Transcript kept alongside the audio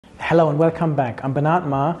Hello and welcome back. I'm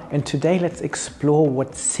Marr, and today let's explore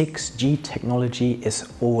what 6G technology is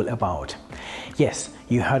all about. Yes,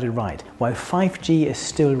 you heard it right. While 5G is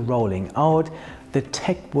still rolling out, the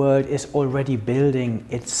tech world is already building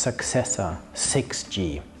its successor,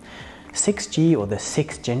 6G. 6G, or the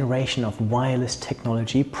sixth generation of wireless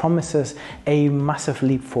technology, promises a massive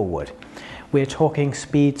leap forward. We're talking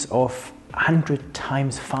speeds of 100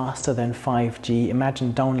 times faster than 5G.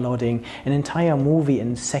 Imagine downloading an entire movie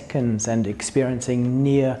in seconds and experiencing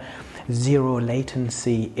near zero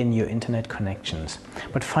latency in your internet connections.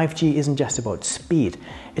 But 5G isn't just about speed.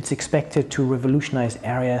 It's expected to revolutionize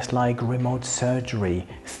areas like remote surgery,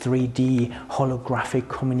 3D, holographic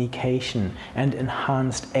communication, and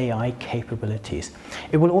enhanced AI capabilities.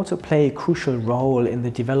 It will also play a crucial role in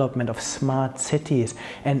the development of smart cities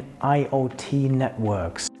and IoT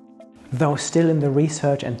networks. Though still in the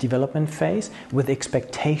research and development phase, with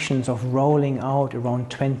expectations of rolling out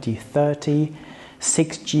around 2030,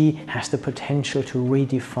 6G has the potential to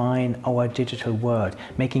redefine our digital world,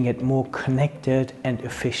 making it more connected and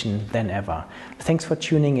efficient than ever. Thanks for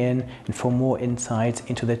tuning in, and for more insights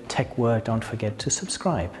into the tech world, don't forget to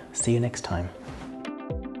subscribe. See you next time.